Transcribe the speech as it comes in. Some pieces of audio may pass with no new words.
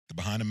The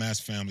Behind the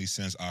Mask family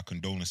sends our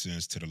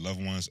condolences to the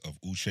loved ones of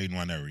Uche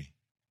Nwaneri.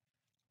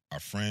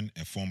 Our friend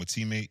and former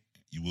teammate,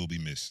 you will be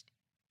missed.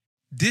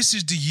 This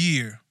is the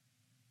year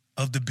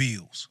of the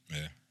Bills.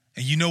 Yeah.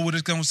 And you know what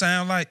it's going to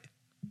sound like?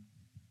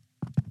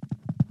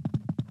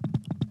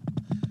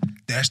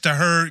 That's the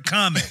herd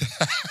coming.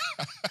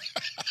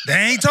 They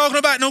ain't talking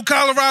about no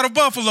Colorado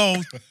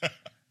Buffaloes.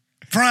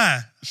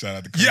 Prime. Shout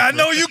out to Yeah, I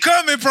know you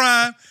coming,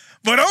 Prime,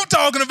 but I'm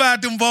talking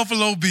about them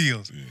Buffalo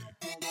Bills. Yeah.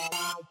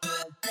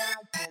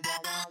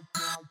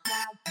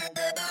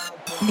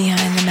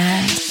 Behind the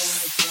Mask.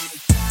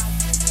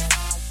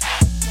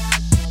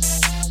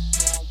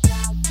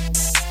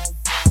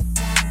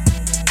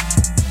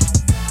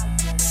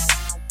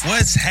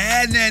 What's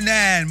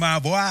happening, my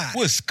boy?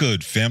 What's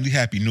good, family?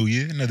 Happy New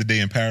Year. Another day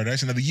in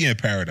paradise. Another year in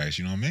paradise,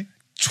 you know what I mean?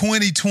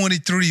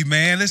 2023,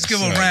 man. Let's give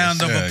a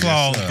round of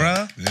applause,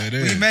 bro. Yeah, it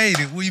is.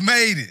 We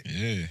made it.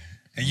 Yeah.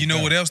 And you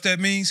know what else that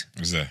means?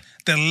 What's that?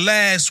 The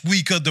last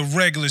week of the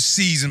regular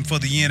season for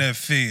the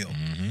NFL.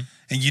 Mm-hmm.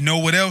 And you know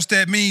what else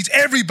that means?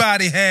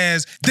 Everybody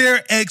has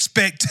their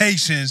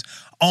expectations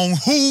on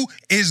who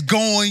is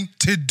going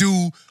to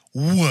do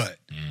what.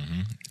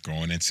 Mm-hmm.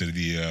 Going into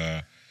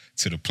the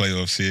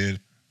playoffs here,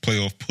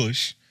 playoff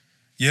push.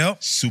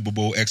 Yep. Super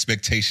Bowl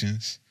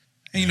expectations.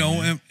 You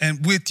know,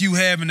 and with you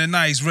having a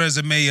nice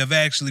resume of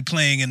actually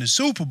playing in the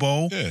Super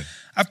Bowl,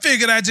 I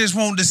figured I just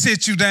wanted to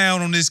sit you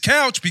down on this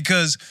couch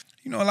because,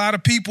 you know, a lot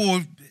of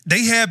people,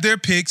 they have their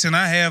picks and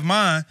I have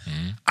mine.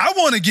 Mm-hmm. I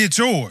want to get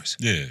yours.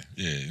 Yeah.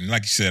 And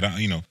like you said,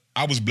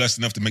 I was blessed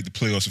enough to make the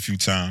playoffs a few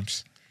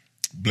times.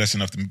 Blessed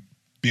enough to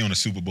be on a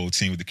Super Bowl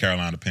team with the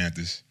Carolina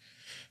Panthers.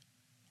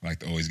 I like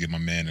to always give my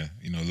man a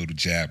little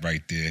jab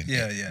right there.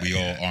 Yeah. We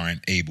all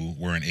weren't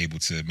able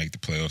to make the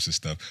playoffs and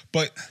stuff.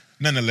 But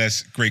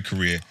nonetheless, great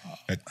career.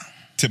 I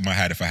tip my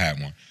hat if I had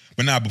one.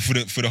 But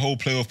for the whole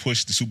playoff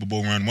push, the Super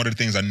Bowl run, one of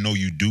the things I know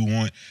you do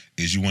want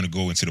is you want to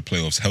go into the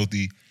playoffs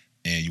healthy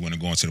and you want to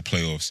go into the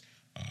playoffs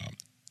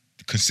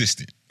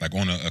consistent, like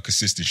on a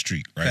consistent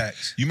streak, right?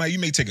 Facts. You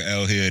may take an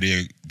L here or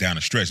there down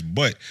the stretch,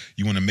 but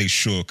you want to make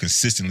sure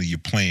consistently you're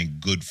playing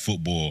good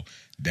football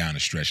down the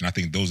stretch. And I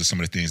think those are some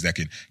of the things that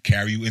can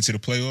carry you into the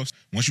playoffs.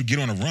 Once you get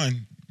on a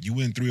run, you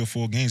win 3 or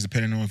 4 games,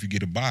 depending on if you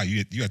get a bye.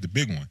 You have the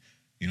big one.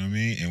 You know what I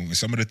mean? And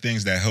some of the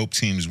things that help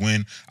teams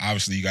win,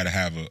 obviously you got to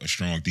have a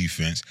strong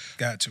defense.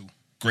 Got to.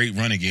 Great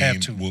running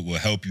game will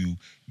help you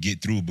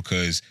get through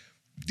because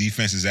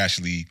defense is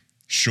actually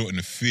shorten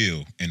the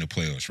field in the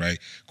playoffs, right?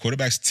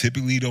 Quarterbacks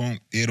typically don't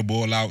air the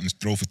ball out and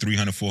throw for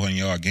 300,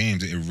 400-yard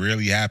games. It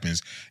rarely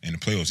happens in the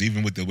playoffs,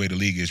 even with the way the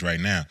league is right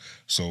now.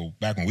 So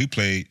back when we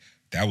played,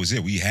 that was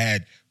it. We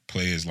had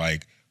players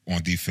like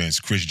on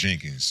defense, Chris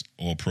Jenkins,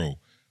 All-Pro.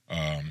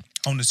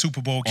 On the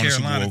Super Bowl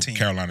Carolina team.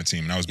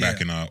 And that was back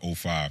in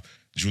 2005.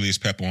 Julius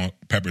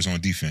Peppers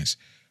on defense.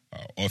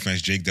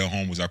 Offense, Jake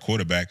Delhomme was our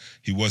quarterback.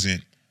 He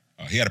wasn't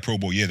he had a Pro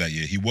Bowl year that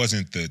year. He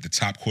wasn't the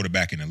top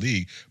quarterback in the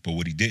league, but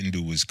what he didn't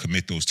do was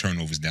commit those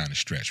turnovers down the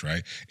stretch,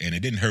 right? And it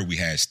didn't hurt we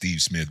had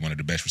Steve Smith, one of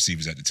the best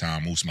receivers at the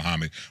time, Moose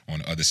Muhammad on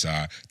the other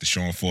side,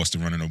 Deshaun Foster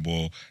running the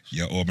ball,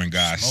 your Auburn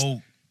guys,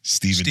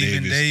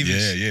 Steven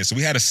Davis. Yeah. So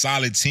we had a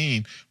solid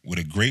team with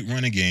a great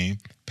running game.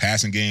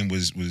 Passing game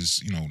was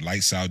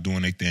lights out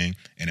doing their thing.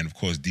 And then, of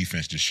course,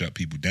 defense just shut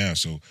people down.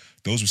 So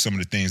those were some of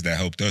the things that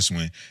helped us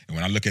win. And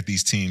when I look at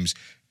these teams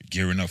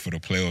gearing up for the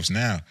playoffs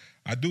now,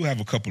 I do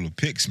have a couple of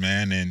picks,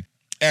 man. And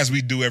as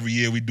we do every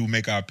year, we do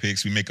make our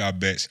picks, we make our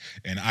bets,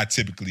 and I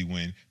typically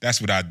win.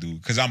 That's what I do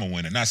because I'm a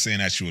winner. Not saying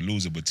that you're a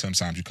loser, but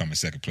sometimes you come in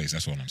second place.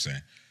 That's all I'm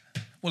saying.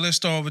 Well, let's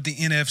start with the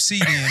NFC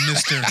then,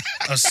 Mr.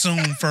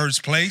 Assume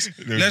First Place.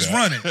 Let's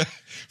run it.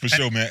 For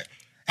sure, man.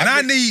 And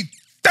I need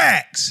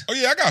facts. Oh,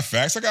 yeah, I got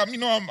facts.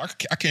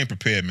 I came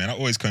prepared, man. I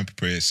always come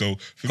prepared. So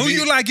for Who me,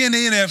 you like in the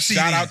NFC?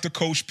 Shout out to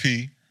Coach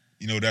P.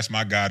 That's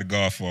my guy, the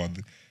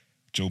Godfather.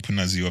 Joe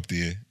Panuzzi up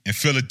there in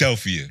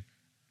Philadelphia.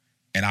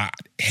 And I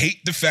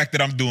hate the fact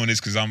that I'm doing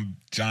this because I'm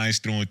Giants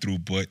through and through,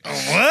 but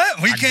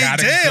what? We can't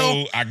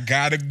tell. I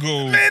gotta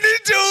go. Man, this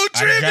dude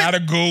tripping. I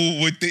gotta go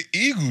with the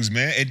Eagles,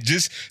 man. And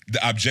just the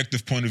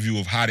objective point of view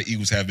of how the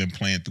Eagles have been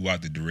playing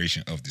throughout the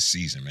duration of the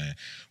season, man.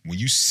 When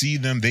you see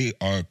them, they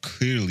are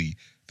clearly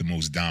the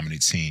most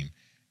dominant team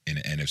in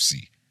the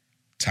NFC.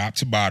 Top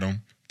to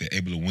bottom, they're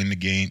able to win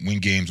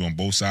games on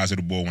both sides of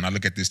the ball. When I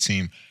look at this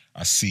team,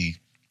 I see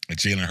a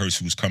Jalen Hurts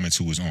who's coming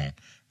to his own,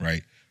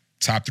 right?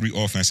 Top 3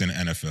 offense in the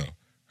NFL.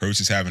 Hurts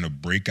is having a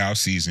breakout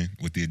season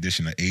with the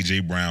addition of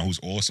A.J. Brown, who's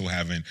also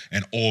having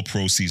an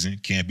all-pro season.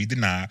 Can't be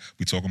denied.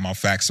 We're talking about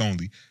facts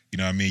only. You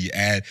know what I mean? You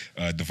add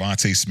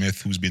Devontae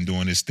Smith, who's been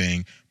doing this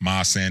thing.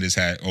 Miles Sanders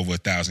had over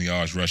 1,000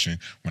 yards rushing.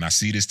 When I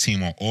see this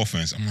team on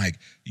offense, I'm like,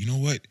 you know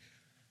what?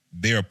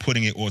 They are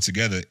putting it all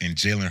together, and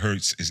Jalen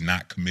Hurts is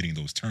not committing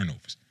those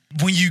turnovers.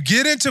 When you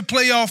get into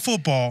playoff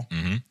football,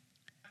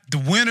 the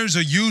winners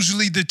are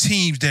usually the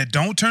teams that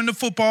don't turn the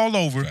football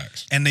over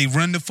and they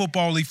run the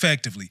football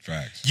effectively.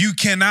 Facts. You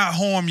cannot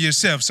harm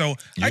yourself. So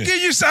I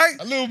give you sight.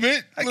 A little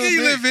bit. I give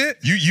you a little bit.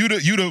 You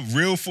the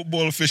real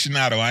football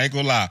aficionado. I ain't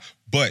gonna lie.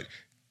 But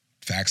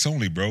Facts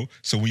only, bro.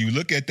 So when you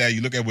look at that,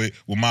 you look at what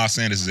Miles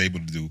Sanders is able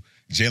to do.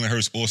 Jalen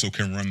Hurts also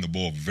can run the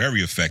ball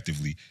very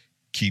effectively,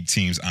 keep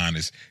teams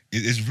honest.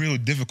 It's real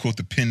difficult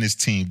to pin this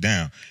team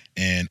down.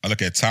 And I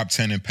look at top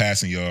 10 in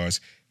passing yards.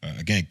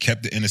 Again,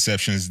 kept the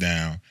interceptions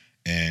down.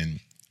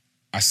 And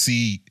I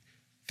see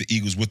the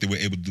Eagles, what they were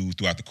able to do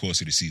throughout the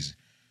course of the season.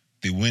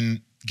 They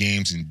win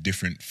games in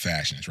different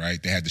fashions,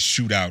 right? They had the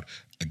shootout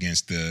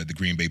against the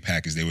Green Bay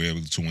Packers. They were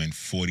able to win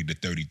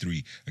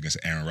 40-33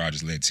 against the Aaron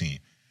Rodgers-led team.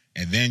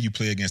 And then you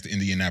play against the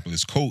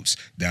Indianapolis Colts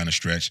down the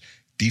stretch.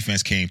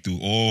 Defense came through,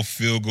 all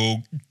field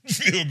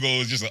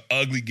goals, just an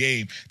ugly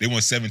game. They won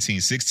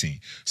 17-16.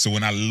 So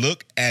when I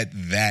look at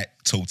that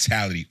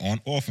totality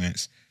on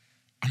offense,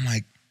 I'm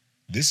like,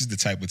 this is the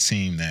type of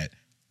team that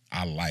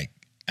I like.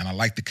 And I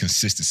like the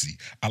consistency.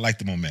 I like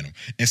the momentum.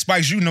 And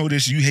Spikes, you know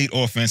this. You hate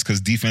offense because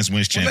defense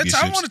wins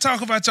championships. I want to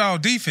talk about y'all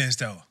defense,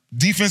 though.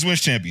 Defense wins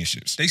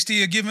championships. They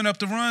still giving up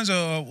the runs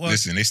or what?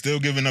 Listen, they still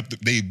giving up.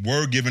 They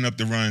were giving up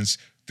the runs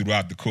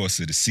throughout the course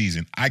of the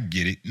season. I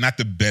get it. Not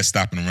the best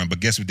stopping the run, but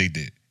guess what they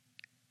did?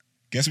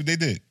 Guess what they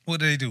did? What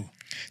did they do?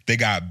 They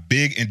got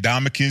Big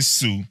Ndamukong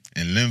Suh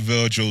and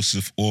Linval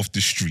Joseph off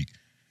the street.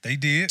 They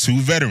did. 2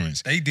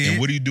 veterans. They did. And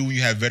what do you do when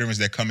you have veterans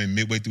that come in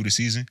midway through the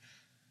season?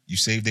 You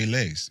save their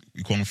legs.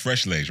 You call them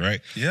fresh legs, right?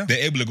 Yeah.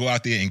 They're able to go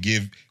out there and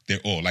give their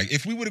all. Like,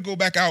 if we were to go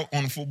back out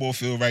on the football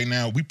field right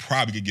now, we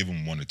probably could give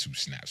them 1 or 2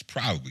 snaps.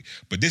 Probably.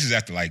 But this is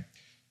after,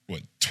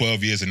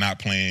 12 years of not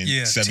playing,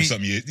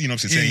 7-something years,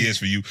 10 years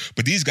for you.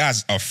 But these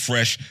guys are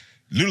fresh.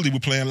 Literally, we're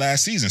playing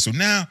last season. So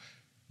now,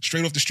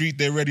 straight off the street,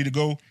 they're ready to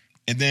go.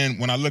 And then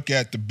when I look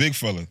at the big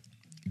fella,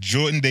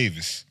 Jordan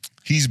Davis,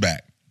 he's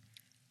back.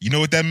 You know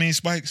what that means,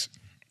 Spikes?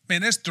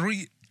 Man, that's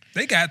 3.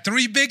 They got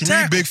 3 big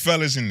tackles. 3 big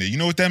fellas in there. You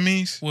know what that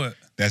means? What?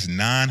 That's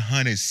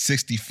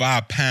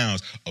 965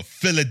 pounds of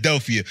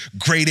Philadelphia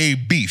grade A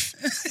beef.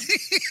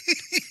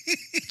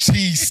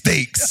 Cheese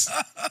steaks.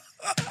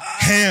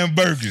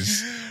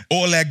 Hamburgers.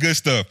 All that good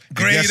stuff.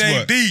 Grade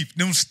A beef.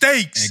 Them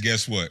steaks. And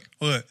guess what?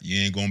 What?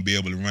 You ain't going to be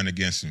able to run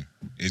against them.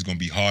 It's going to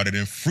be harder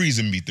than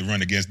freezing meat to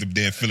run against the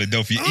damn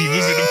Philadelphia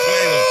Eagles in the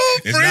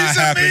playoffs. It's not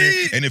happening.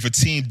 Meat. And if a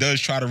team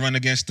does try to run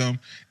against them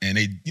and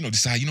they,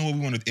 decide, you know what, we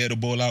want to air the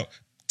ball out,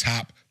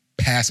 top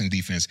passing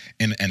defense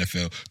in the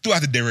NFL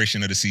throughout the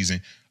duration of the season.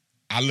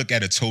 I look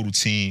at a total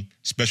team.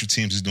 Special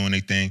teams is doing their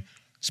thing.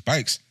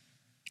 Spikes,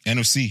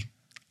 NFC,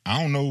 I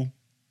don't know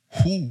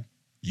who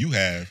you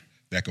have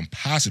that can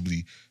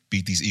possibly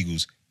beat these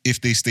Eagles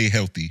if they stay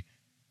healthy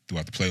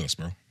throughout the playoffs,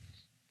 bro.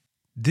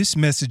 This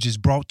message is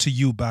brought to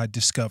you by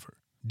Discover.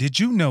 Did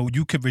you know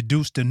you could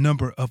reduce the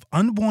number of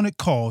unwanted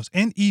calls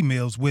and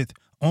emails with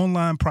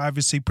online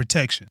privacy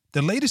protection?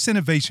 The latest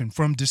innovation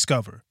from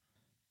Discover.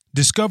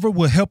 Discover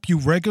will help you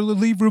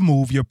regularly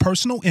remove your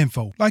personal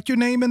info, like your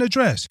name and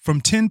address, from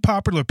 10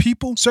 popular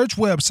people, search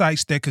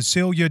websites that could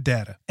sell your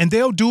data, and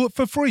they'll do it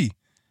for free.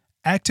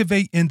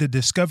 Activate in the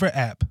Discover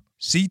app.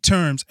 See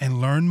terms and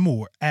learn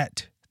more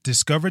at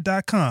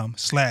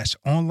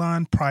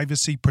discover.com/online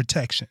privacy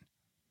protection.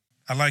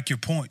 I like your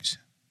points,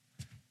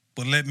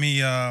 but let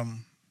me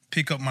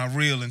pick up my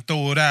reel and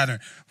throw it out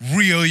and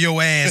reel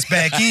your ass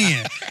back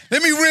in.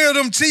 Let me reel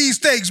them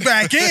cheesesteaks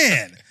back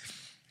in.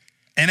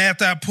 And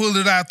after I pull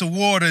it out the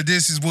water,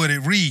 this is what it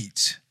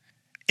reads.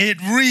 It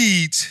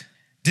reads,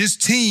 this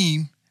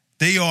team,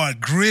 they are a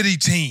gritty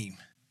team.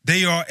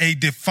 They are a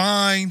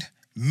defined,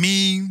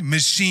 mean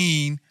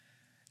machine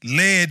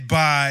led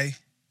by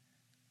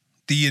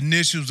the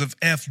initials of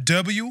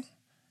FW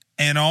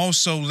and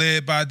also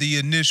led by the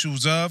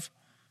initials of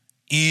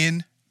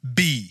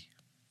NB.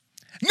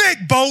 Nick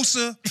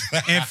Bosa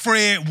and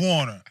Fred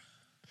Warner.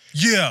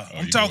 Yeah,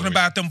 I'm talking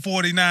about them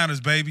 49ers,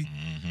 baby.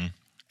 Mm-hmm.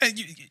 And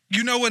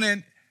you know what?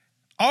 And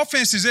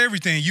offense is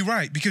everything. You're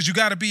right, because you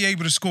got to be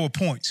able to score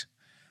points.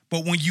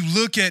 But when you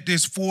look at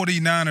this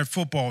 49er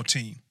football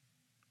team,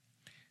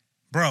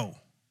 bro,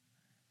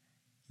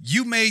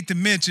 you made the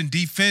mention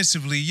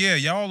defensively. Yeah,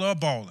 y'all are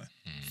balling.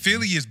 Mm-hmm.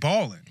 Philly is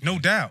balling, no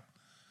doubt.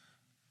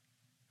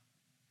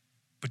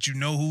 But you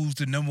know who's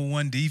the number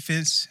 1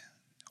 defense?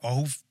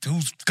 Or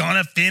who's going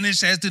to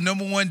finish as the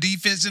number 1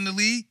 defense in the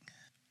league?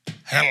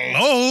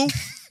 Hello?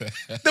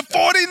 The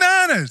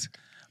 49ers.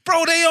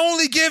 Bro, they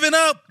only giving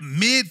up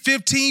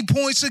mid-15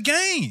 points a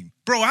game.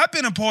 Bro, I've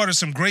been a part of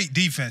some great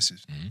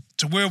defenses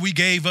to where we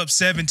gave up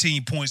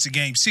 17 points a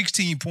game,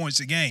 16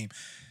 points a game.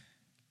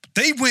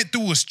 They went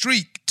through a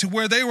streak to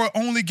where they were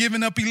only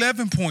giving up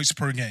 11 points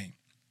per game.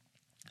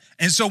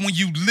 And so when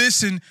you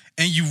listen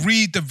and you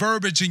read the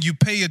verbiage and you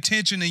pay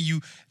attention and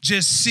you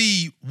just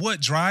see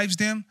what drives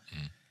them,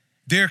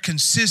 their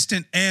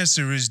consistent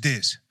answer is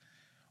this.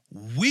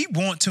 We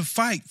want to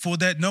fight for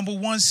that number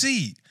 1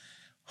 seed.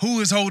 Who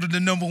is holding the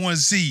number 1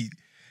 seed?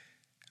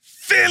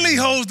 Philly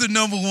holds the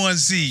number 1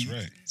 seed.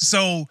 That's right.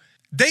 So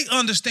they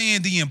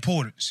understand the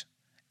importance.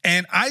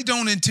 And I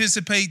don't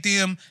anticipate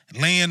them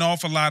laying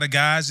off a lot of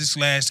guys this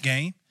last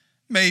game.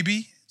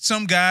 Maybe.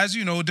 Some guys,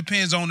 it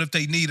depends on if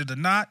they need it or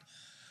not.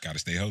 Got to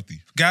stay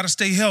healthy. Got to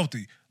stay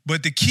healthy.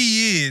 But the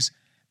key is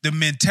the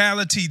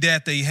mentality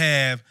that they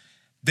have.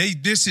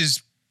 This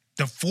is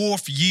the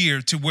fourth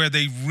year to where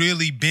they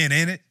really been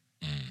in it.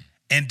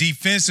 And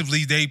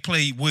defensively, they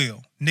played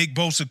well. Nick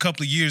Bosa, a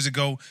couple of years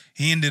ago,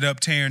 he ended up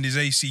tearing his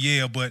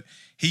ACL, but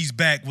he's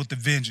back with the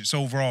vengeance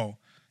overall.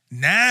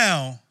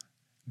 Now,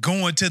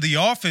 going to the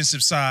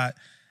offensive side,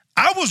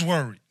 I was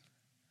worried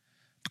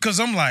because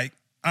I'm like,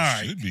 all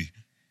right. Should be.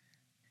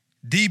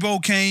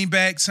 Debo came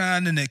back,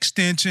 signed an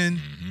extension.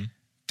 Mm-hmm.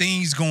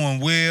 Things going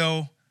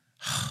well.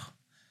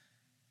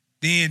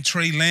 Then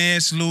Trey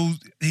Lance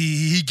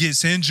he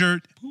gets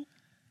injured.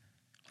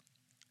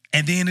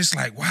 And then it's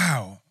like,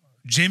 wow.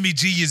 Jimmy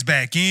G is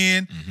back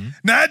in. Mm-hmm.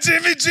 Now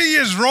Jimmy G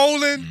is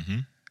rolling. Mm-hmm.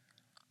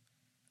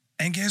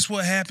 And guess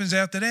what happens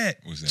after that?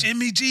 What's that?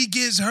 Jimmy G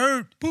gets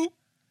hurt. Boop.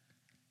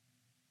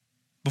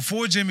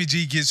 Before Jimmy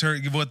G gets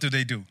hurt, what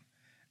do?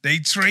 They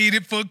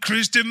traded for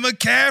Christian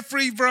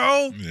McCaffrey,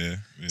 bro. Yeah.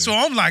 So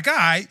I'm like, all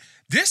right,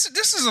 this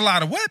is a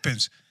lot of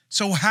weapons.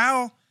 So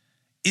how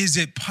is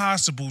it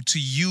possible to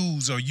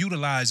use or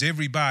utilize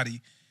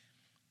everybody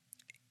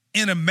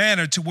in a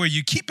manner to where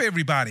you keep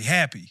everybody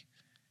happy,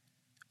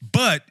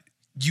 but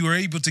you are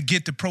able to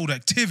get the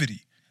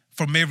productivity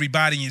from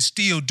everybody and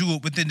still do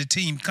it within the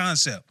team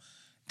concept?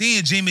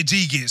 Then Jimmy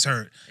G gets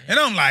hurt. And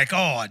I'm like,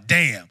 oh,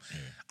 damn. Yeah.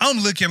 I'm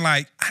looking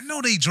like, I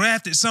know they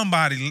drafted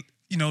somebody,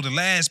 the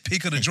last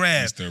pick of the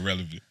draft. Mr.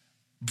 Irrelevant.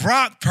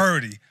 Brock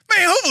Purdy.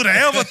 Man, who would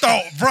have ever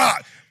thought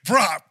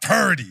Brock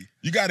Purdy?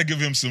 You got to give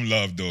him some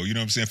love, though. You know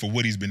what I'm saying? For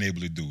what he's been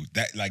able to do.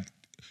 That, like,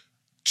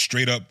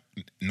 straight up,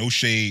 no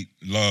shade,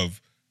 love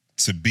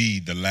to be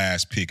the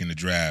last pick in the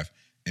draft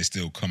and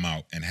still come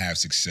out and have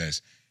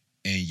success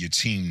and your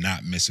team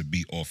not miss a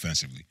beat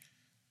offensively.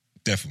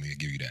 Definitely, I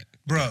give you that.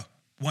 Bruh,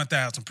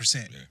 1,000%.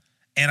 Yeah.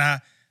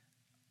 And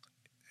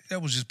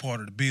that was just part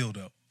of the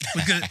build-up.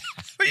 Because,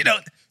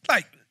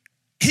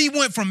 he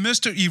went from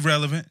Mr.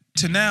 Irrelevant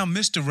to now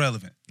Mr.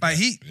 Relevant.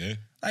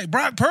 Like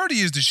Brock Purdy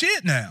is the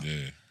shit now.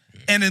 Yeah.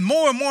 And then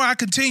more and more I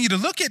continue to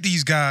look at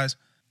these guys,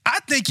 I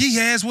think he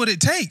has what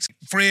it takes.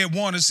 Fred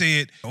Warner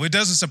said, it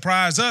doesn't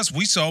surprise us.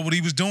 We saw what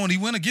he was doing. He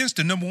went against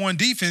the number one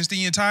defense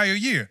the entire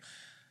year.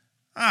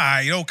 All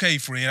right, okay,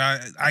 Fred,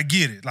 I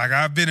get it. Like,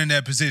 I've been in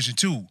that position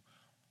too.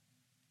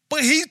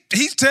 But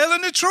he's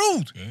telling the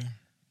truth.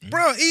 Yeah.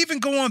 Bro, even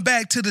going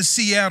back to the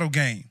Seattle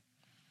game,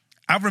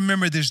 I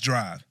remember this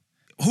drive.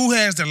 Who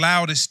has the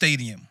loudest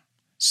stadium?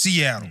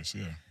 Seattle. Yes,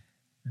 yeah.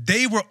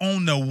 They were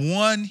on the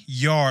 1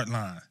 yard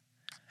line.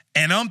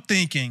 And I'm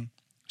thinking,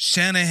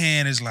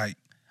 Shanahan is like,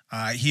 all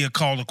right, he'll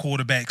call the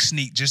quarterback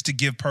sneak just to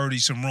give Purdy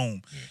some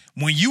room.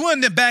 Yeah. When you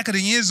in the back of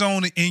the end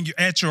zone and you're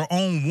at your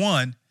own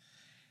one,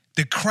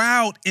 the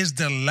crowd is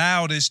the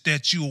loudest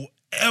that you'll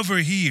ever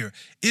hear.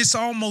 It's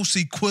almost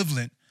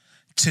equivalent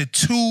to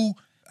two,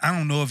 I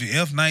don't know if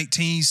you're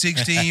F-19,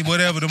 16,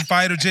 whatever, them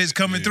fighter jets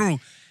coming through.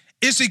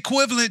 It's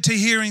equivalent to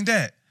hearing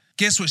that.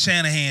 Guess what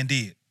Shanahan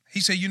did?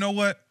 He said, you know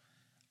what?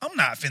 I'm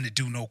not finna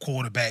do no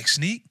quarterback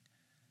sneak.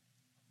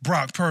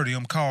 Brock Purdy,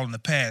 I'm calling the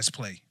pass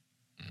play.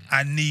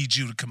 I need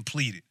you to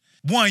complete it.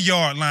 1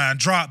 yard line,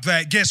 drop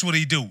back. Guess what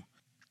he do?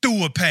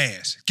 Threw a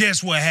pass.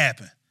 Guess what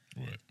happened?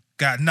 What?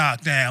 Got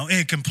knocked down,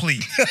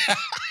 incomplete.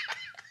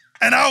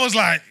 And I was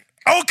like,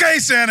 okay,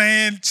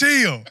 Shanahan,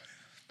 chill.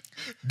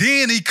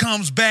 Then he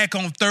comes back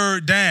on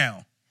third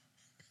down.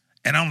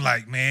 And I'm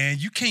like, man,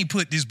 you can't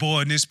put this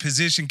boy in this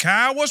position,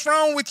 Kyle. What's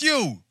wrong with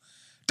you?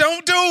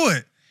 Don't do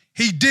it.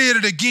 He did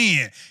it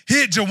again.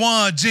 Hit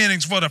Jawan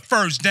Jennings for the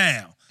first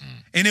down.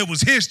 And it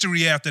was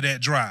history after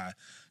that drive.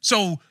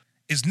 So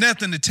it's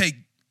nothing to take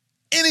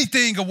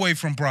anything away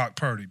from Brock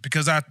Purdy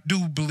because I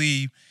do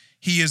believe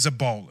he is a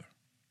baller.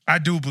 I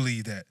do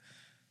believe that.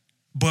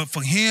 But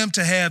for him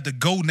to have the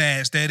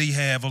gonads that he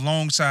have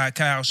alongside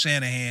Kyle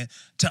Shanahan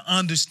to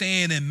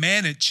understand and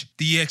manage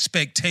the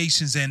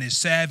expectations and his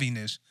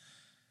savviness,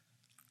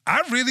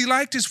 I really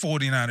like this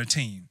 49er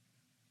team.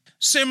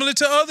 Similar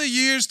to other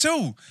years,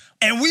 too.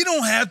 And we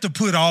don't have to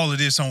put all of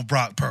this on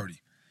Brock Purdy.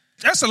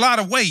 That's a lot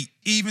of weight,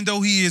 even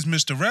though he is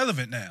Mr.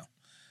 Relevant now.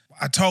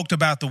 I talked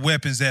about the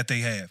weapons that they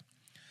have.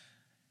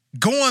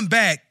 Going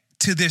back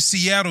to this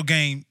Seattle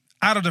game,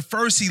 out of the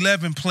first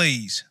 11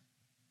 plays,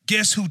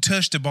 guess who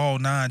touched the ball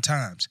 9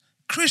 times?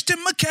 Christian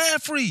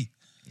McCaffrey.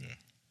 Yeah.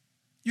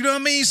 You know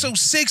what I mean? So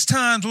 6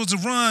 times was a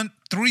run,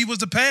 3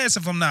 was a pass,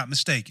 if I'm not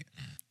mistaken.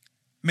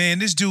 Man,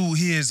 this dude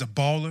here is a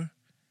baller.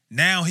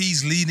 Now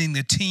he's leading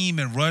the team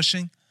in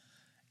rushing.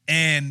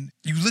 And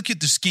you look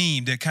at the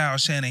scheme that Kyle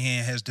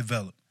Shanahan has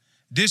developed.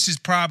 This is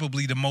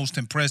probably the most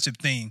impressive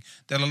thing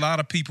that a lot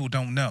of people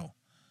don't know.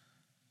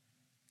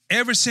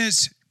 Ever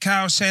since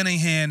Kyle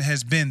Shanahan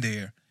has been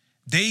there,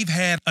 they've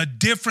had a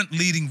different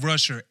leading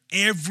rusher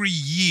every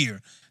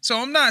year.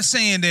 So I'm not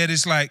saying that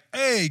it's like,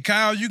 hey,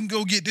 Kyle, you can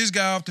go get this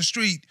guy off the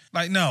street.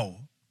 Like, no.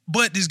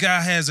 But this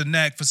guy has a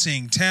knack for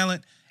seeing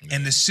talent,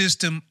 and the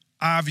system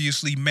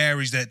obviously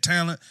marries that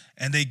talent,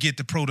 and they get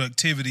the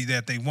productivity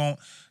that they want.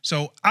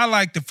 So I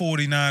like the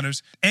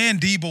 49ers, and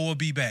Debo will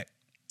be back.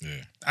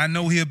 Yeah. I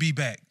know he'll be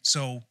back.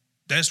 So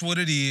that's what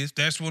it is.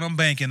 That's what I'm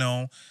banking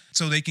on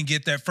so they can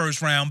get that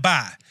first round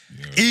bye.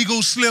 Yeah.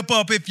 Eagles slip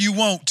up if you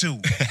want to.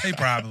 They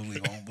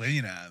probably won't, but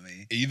you know what I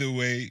mean. Either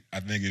way, I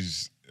think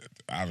is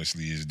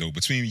dope.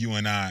 Between you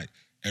and I,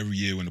 every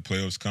year when the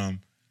playoffs come,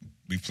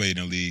 we've played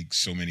in the league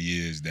so many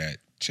years that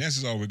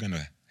chances are we're going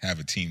to have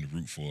a team to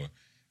root for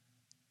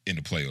in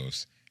the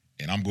playoffs.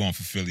 And I'm going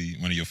for Philly,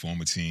 one of your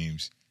former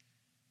teams,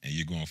 and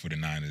you're going for the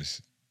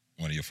Niners,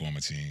 one of your former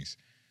teams.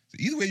 So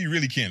either way, you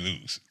really can't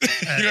lose. You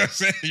know what I'm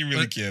saying? You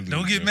really can't lose.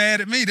 Don't get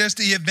mad at me. That's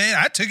the advantage.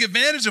 I took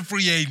advantage of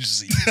free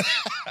agency.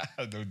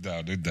 No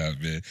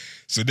doubt, man.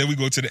 So then we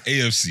go to the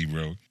AFC,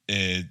 bro.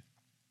 And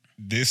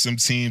there's some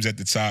teams at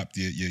the top,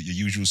 your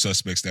usual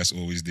suspects that's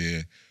always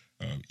there.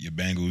 Your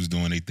Bengals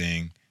doing their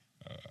thing.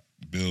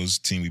 Bills,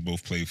 team we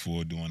both play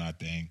for, doing our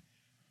thing.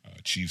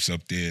 Chiefs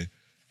up there.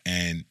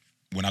 And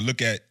when I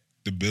look at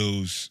the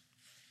Bills,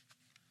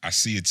 I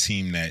see a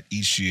team that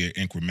each year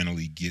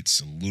incrementally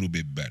gets a little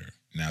bit better.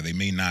 Now, they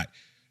may not,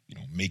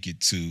 make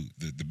it to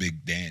the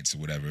big dance or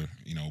whatever,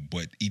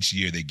 but each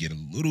year they get a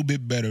little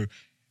bit better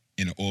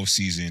in the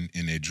offseason,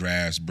 in their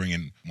drafts,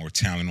 bringing more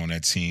talent on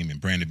that team.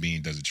 And Brandon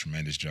Beane does a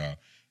tremendous job.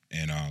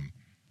 And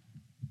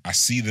I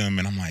see them,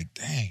 and I'm like,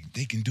 dang,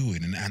 they can do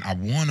it. And I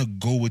want to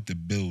go with the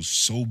Bills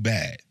so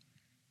bad.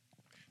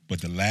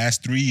 But the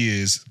last 3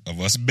 years of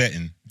us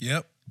betting,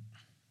 yep,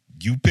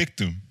 you picked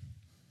them,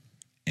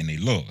 and they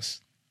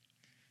lost.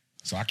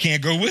 So I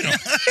can't go with them.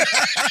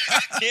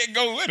 You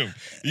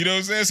know what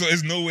I'm saying? So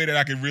there's no way that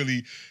I can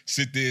really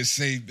sit there and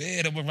say,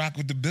 man, I'm going to rock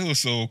with the Bills.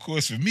 So, of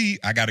course, for me,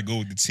 I got to go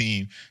with the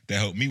team that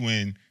helped me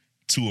win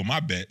 2 of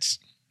my bets,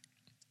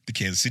 the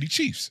Kansas City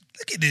Chiefs.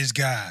 Look at this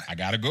guy. I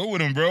got to go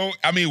with them, bro.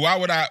 I mean, why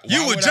would I?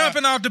 You were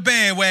jumping off the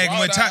bandwagon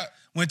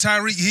when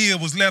Tyreek Hill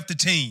was left the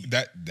team.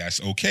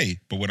 That's okay.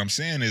 But what I'm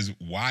saying is,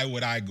 why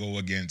would I go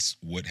against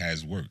what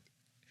has worked?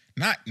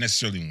 Not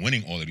necessarily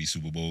winning all of these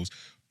Super Bowls,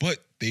 but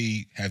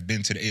they have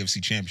been to the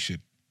AFC Championship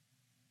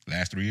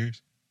last 3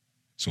 years.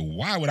 So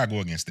why would I go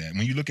against that?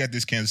 When you look at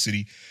this Kansas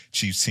City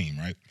Chiefs team,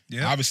 right?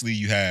 Yeah. Obviously,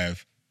 you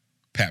have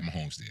Pat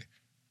Mahomes there.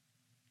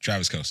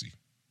 Travis Kelce.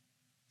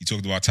 You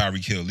talked about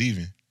Tyreek Hill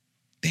leaving.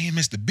 They ain't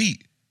missed a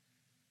beat.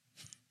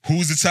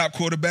 Who's the top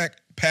quarterback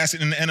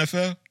passing in the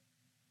NFL?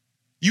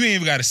 You ain't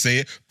even got to say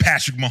it.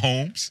 Patrick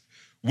Mahomes.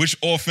 Which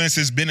offense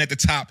has been at the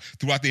top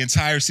throughout the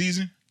entire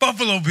season?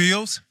 Buffalo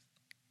Bills.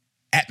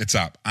 At the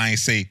top. I ain't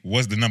say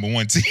was the number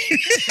one team.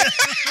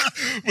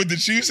 But the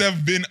Chiefs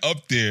have been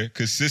up there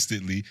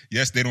consistently.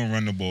 Yes, they don't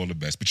run the ball the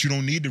best, but you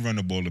don't need to run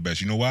the ball the best.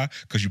 You know why?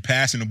 Because you're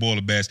passing the ball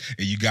the best,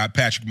 and you got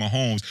Patrick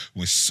Mahomes.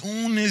 As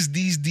soon as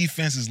these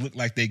defenses look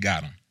like they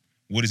got him,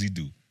 what does he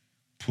do?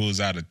 Pulls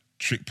out a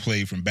trick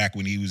play from back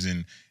when he was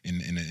in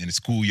the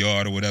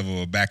schoolyard or whatever,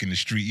 or back in the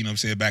street, you know what I'm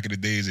saying, back in the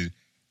days.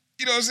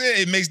 You know what I'm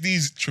saying? It makes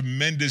these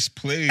tremendous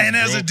plays, and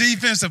as a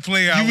defensive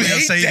player, I will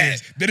say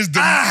this.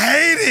 I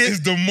hate it. It's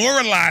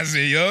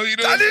demoralizing, yo. You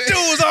know this dude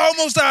was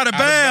almost out of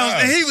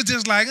bounds, and he was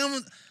just like, I'm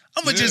going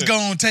to just go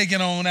and take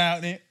it on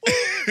out there.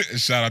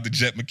 Shout out to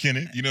Jet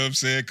McKinnon. You know what I'm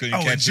saying?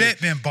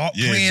 Jet been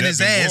playing his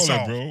ass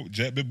off. Bro.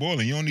 Jet been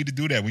balling. You don't need to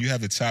do that. When you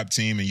have the top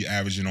team and you're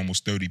averaging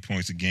almost 30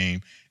 points a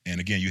game, and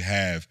again, you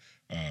have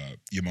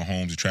your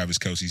Mahomes and Travis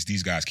Kelce's,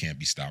 these guys can't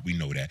be stopped. We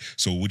know that.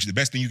 So the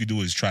best thing you can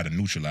do is try to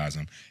neutralize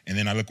them. And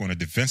then I look on the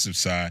defensive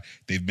side,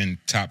 they've been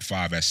top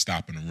 5 at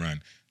stopping the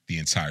run the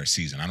entire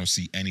season. I don't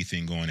see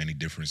anything going any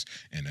different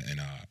and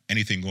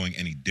anything going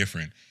any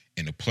different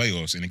in the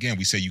playoffs. And again,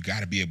 we say you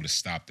got to be able to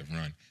stop the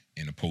run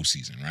in the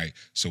postseason, right?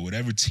 So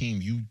whatever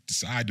team you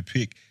decide to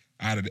pick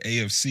out of the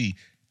AFC,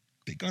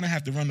 they're going to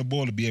have to run the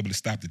ball to be able to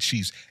stop the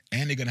Chiefs,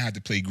 and they're going to have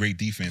to play great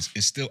defense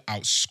and still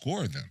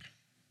outscore them.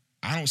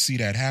 I don't see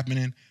that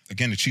happening.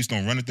 Again, the Chiefs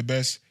don't run it the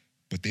best,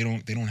 but they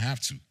don't have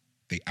to.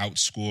 They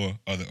outscore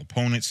other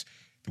opponents.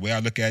 The way I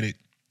look at it,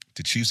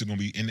 the Chiefs are going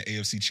to be in the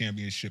AFC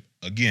Championship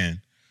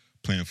again,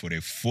 playing for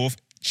their 4th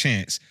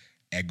chance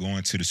at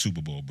going to the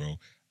Super Bowl, bro.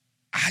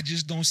 I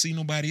just don't see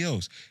nobody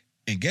else.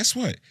 And guess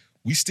what?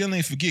 We still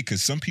ain't forget,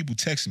 because some people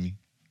text me,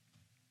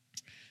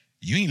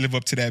 you ain't live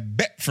up to that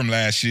bet from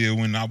last year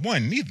when I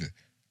won neither.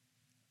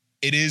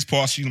 It is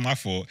partially my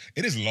fault.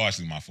 It is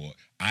largely my fault.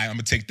 I'm going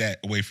to take that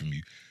away from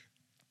you.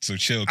 So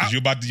chill, because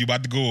you're about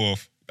to go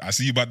off. I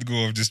see you about to go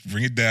off. Just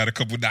bring it down a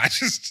couple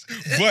notches.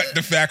 But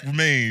the fact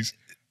remains,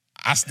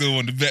 I still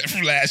won the bet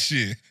from last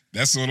year.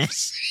 That's what I'm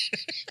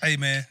saying. Hey,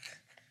 man.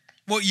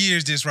 What year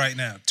is this right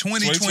now?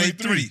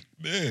 2023.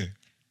 Yeah.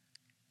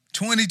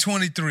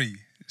 2023.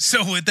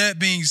 So with that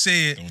being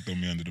said, don't throw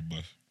me under the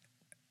bus.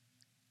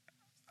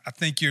 I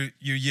think you're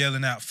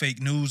yelling out fake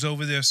news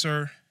over there,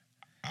 sir.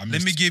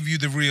 Let me give you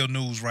the real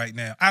news right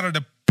now. Out of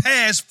the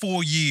past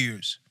 4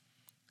 years,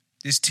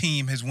 this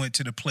team has went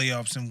to the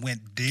playoffs and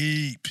went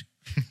deep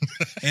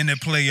in the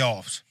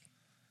playoffs.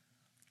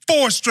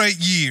 4 straight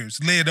years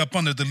led up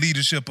under the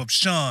leadership of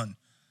Sean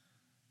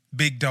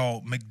Big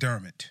Dog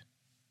McDermott.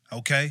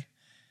 Okay?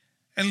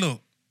 And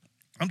look,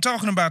 I'm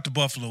talking about the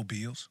Buffalo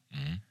Bills.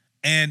 Mm-hmm.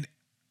 And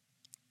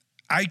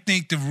I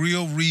think the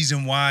real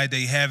reason why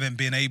they haven't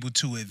been able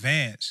to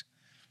advance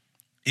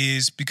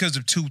is because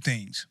of 2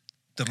 things.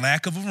 The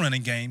lack of a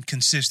running game,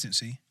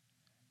 consistency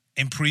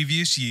in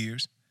previous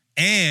years,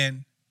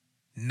 and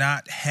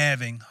not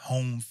having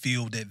home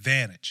field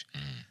advantage.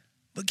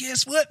 But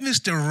guess what,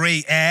 Mr.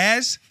 Ray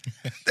Ash?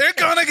 They're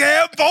going to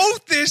have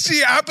both this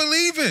year. I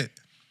believe it.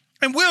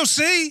 And we'll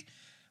see.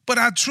 But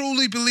I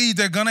truly believe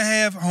they're going to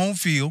have home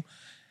field.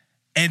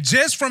 And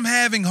just from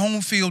having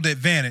home field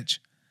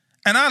advantage,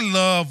 and I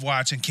love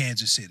watching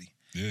Kansas City.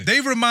 Yeah.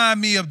 They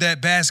remind me of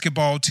that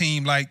basketball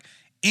team like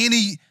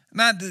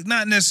not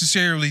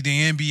necessarily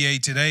the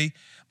NBA today,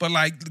 but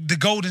like the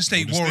Golden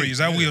State Warriors.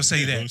 I will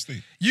say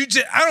that.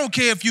 I don't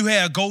care if you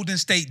have Golden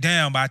State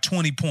down by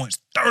 20 points,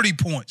 30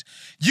 points.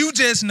 You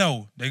just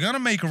know they're going to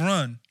make a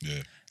run.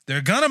 Yeah.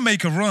 They're going to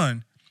make a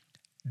run.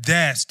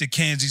 That's the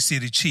Kansas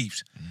City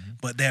Chiefs. Mm-hmm.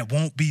 But that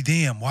won't be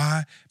them.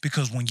 Why?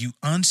 Because when you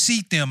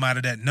unseat them out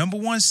of that number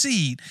 1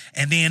 seed,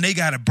 and then they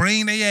got to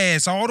bring their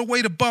ass all the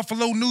way to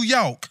Buffalo, New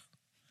York.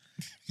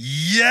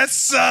 Yes,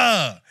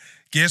 sir.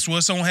 Guess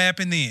what's going to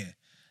happen then?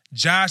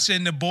 Josh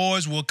and the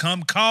boys will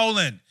come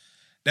calling.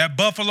 That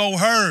Buffalo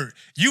herd.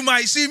 You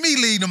might see me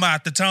lead them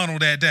out the tunnel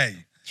that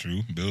day.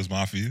 True. Bills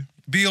Mafia.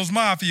 Bills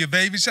Mafia,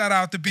 baby. Shout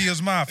out to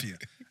Bills Mafia.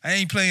 I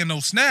ain't playing no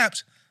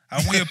snaps.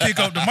 I will pick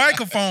up the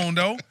microphone,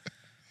 though.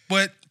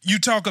 But you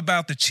talk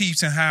about the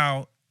Chiefs and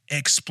how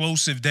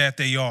explosive that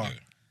they are. Yeah.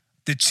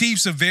 The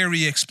Chiefs are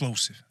very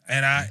explosive.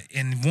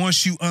 And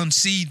once you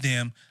unseed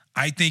them,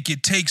 I think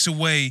it takes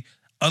away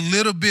a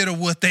little bit of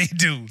what they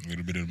do. A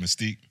little bit of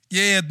mystique.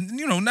 Yeah,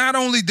 not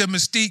only the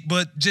mystique,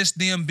 but just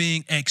them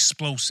being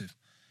explosive.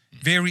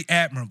 Very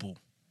admirable.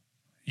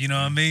 You know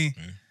what I mean?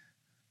 Yeah.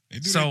 They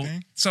do their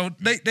thing. So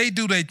they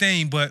do their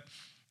thing, but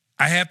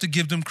I have to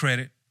give them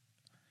credit.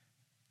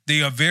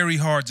 They are very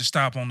hard to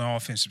stop on the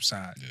offensive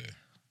side. Yeah.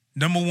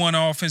 Number 1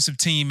 offensive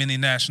team in the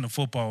National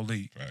Football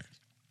League. Right.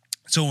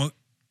 So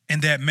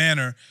in that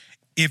manner,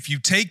 if you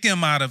take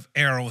them out of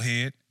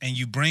Arrowhead and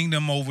you bring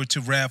them over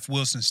to Ralph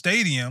Wilson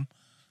Stadium,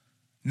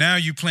 now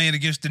you're playing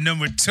against the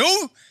number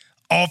 2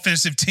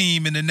 offensive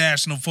team in the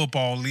National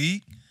Football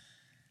League.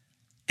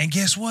 And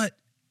guess what?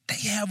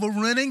 They have a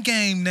running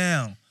game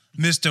now,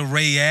 Mr.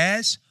 Ray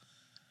Ash.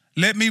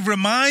 Let me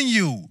remind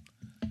you.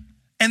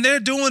 And they're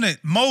doing it.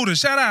 Motor,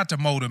 shout out to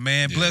Motor,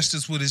 man. Yeah. Blessed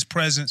us with his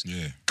presence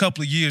a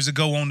couple of years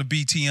ago on the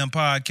BTM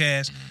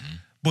podcast. Mm-hmm.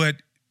 But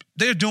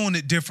they're doing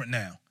it different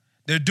now.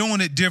 They're doing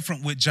it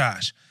different with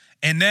Josh.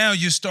 And now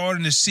you're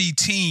starting to see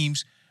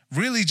teams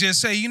really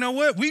just say, you know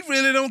what? We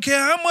really don't care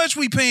how much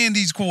we paying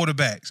these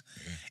quarterbacks.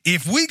 Yeah.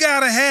 If we got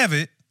to have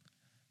it,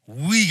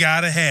 we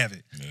got to have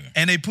it. Yeah.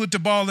 And they put the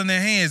ball in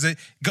their hands.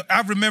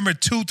 I remember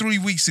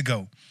 2-3 weeks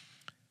ago,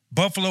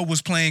 Buffalo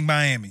was playing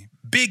Miami.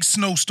 Big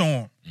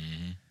snowstorm.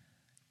 Mm-hmm.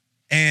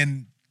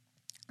 And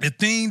the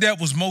thing that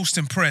was most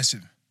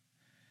impressive,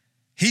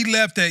 he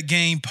left that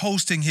game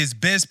posting his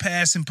best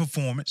passing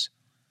performance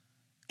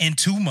in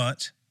 2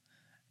 months.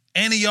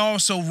 And he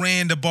also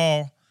ran the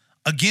ball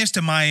against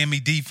the Miami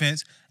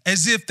defense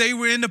as if they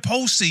were in the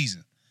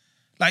postseason.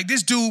 Like,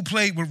 this dude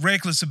played with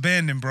reckless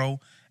abandon, bro.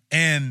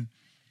 And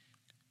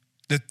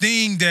the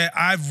thing that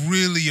I've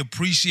really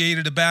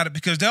appreciated about it,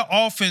 because their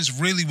offense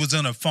really was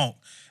in a funk,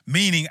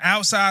 meaning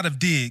outside of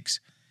Diggs,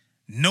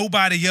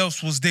 nobody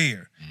else was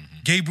there. Mm-hmm.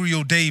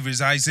 Gabriel Davis,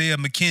 Isaiah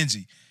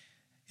McKenzie,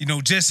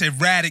 just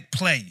erratic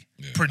play.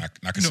 Yeah,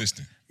 not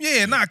consistent.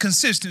 Not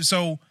consistent.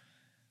 So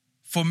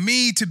for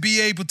me to be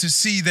able to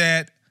see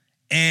that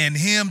and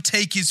him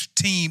take his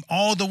team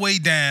all the way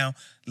down,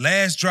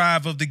 last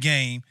drive of the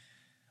game,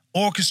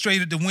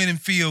 orchestrated the winning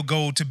field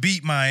goal to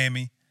beat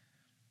Miami.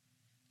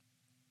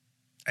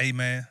 Hey,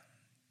 man,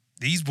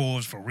 these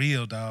boys for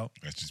real, dog.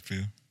 That's just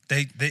feel.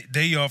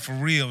 They are for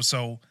real.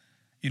 So,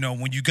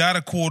 when you got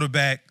a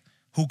quarterback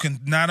who can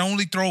not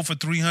only throw for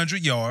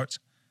 300 yards.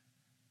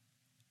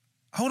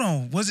 Hold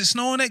on, was it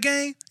snowing that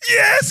game?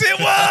 Yes, it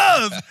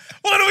was.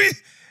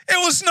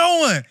 It was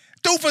snowing.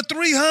 Threw for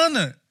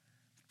 300,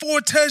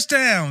 4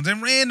 touchdowns,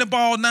 and ran the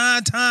ball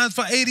 9 times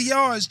for 80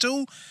 yards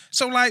too.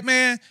 So,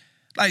 man,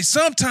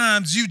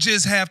 sometimes you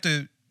just have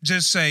to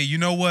just say, you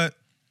know what?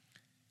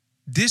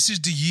 This is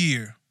the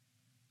year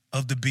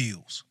of the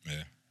Bills.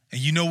 Yeah.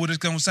 And you know what it's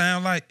going to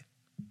sound like?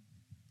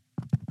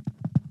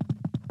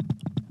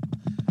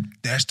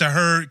 That's the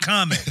herd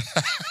coming.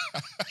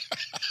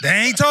 They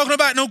ain't talking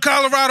about no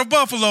Colorado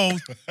Buffaloes.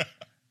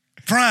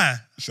 Prime.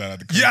 Shout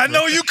out to I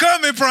know you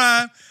coming,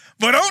 Prime,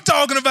 but I'm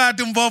talking about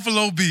them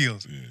Buffalo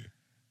Bills. Yeah.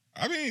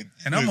 I mean,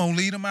 and I'm going to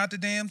lead them out the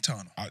damn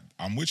tunnel.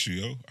 I'm with you,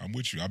 yo. I'm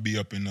with you. I'll be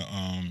up in the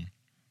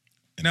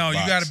No,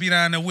 you got to be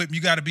down there with me.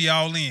 You got to be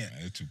all in. Man,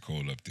 it's too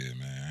cold up there,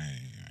 man.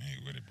 I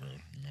ain't with it, bro.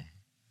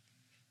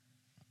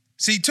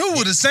 See, 2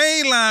 with the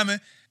same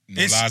lineman.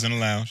 No lies in the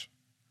lounge.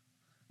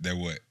 That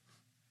what?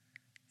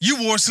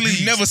 You wore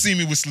sleeves. You never see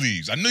me with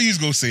sleeves. I knew you was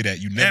gonna say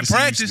that. You never see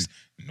practice. me with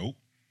sleeves. Nope.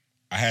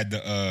 I had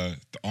the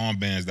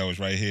armbands that was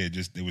right here.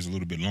 Just it was a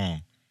little bit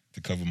long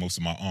to cover most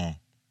of my arm.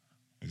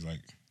 It's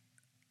like,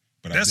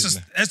 but that's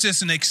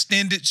just an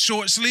extended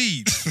short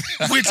sleeve,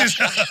 which is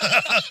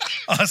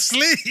a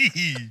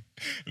sleeve.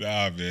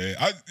 Nah, man.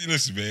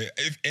 Listen, man.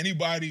 If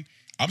anybody,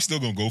 I'm still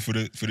gonna go for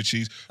the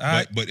Chiefs.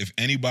 But if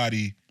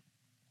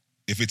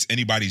it's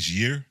anybody's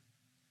year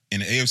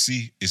in the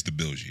AFC, it's the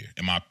Bills' year,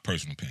 in my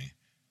personal opinion.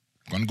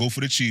 Gonna go for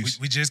the Chiefs.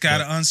 We just got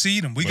to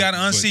unseed them. We got to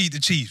unseed the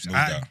Chiefs.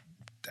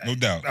 No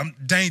doubt. I'm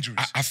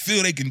dangerous. I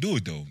feel they can do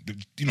it, though.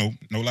 You know,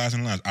 no lies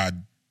in the lines. I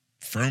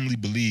firmly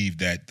believe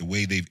that the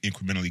way they've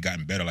incrementally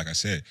gotten better, like I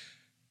said,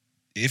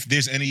 if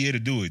there's any year to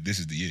do it, this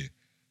is the year.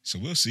 So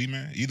we'll see,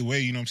 man. Either way,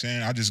 you know what I'm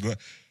saying? I just go,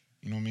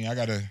 you know what I mean? I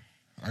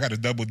gotta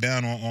double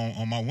down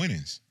on my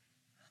winnings.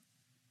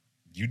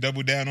 You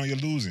double down on your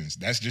losings.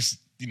 That's just,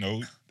 you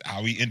know,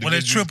 how we individuals. Well,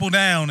 let's triple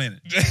down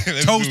in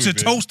it.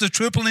 toast to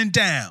tripling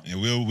down.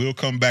 And we'll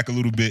come back a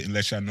little bit and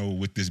let y'all know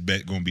what this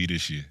bet gonna be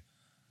this year.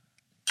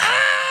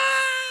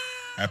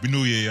 Happy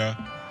New Year, y'all.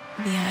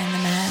 Behind the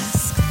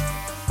Mask.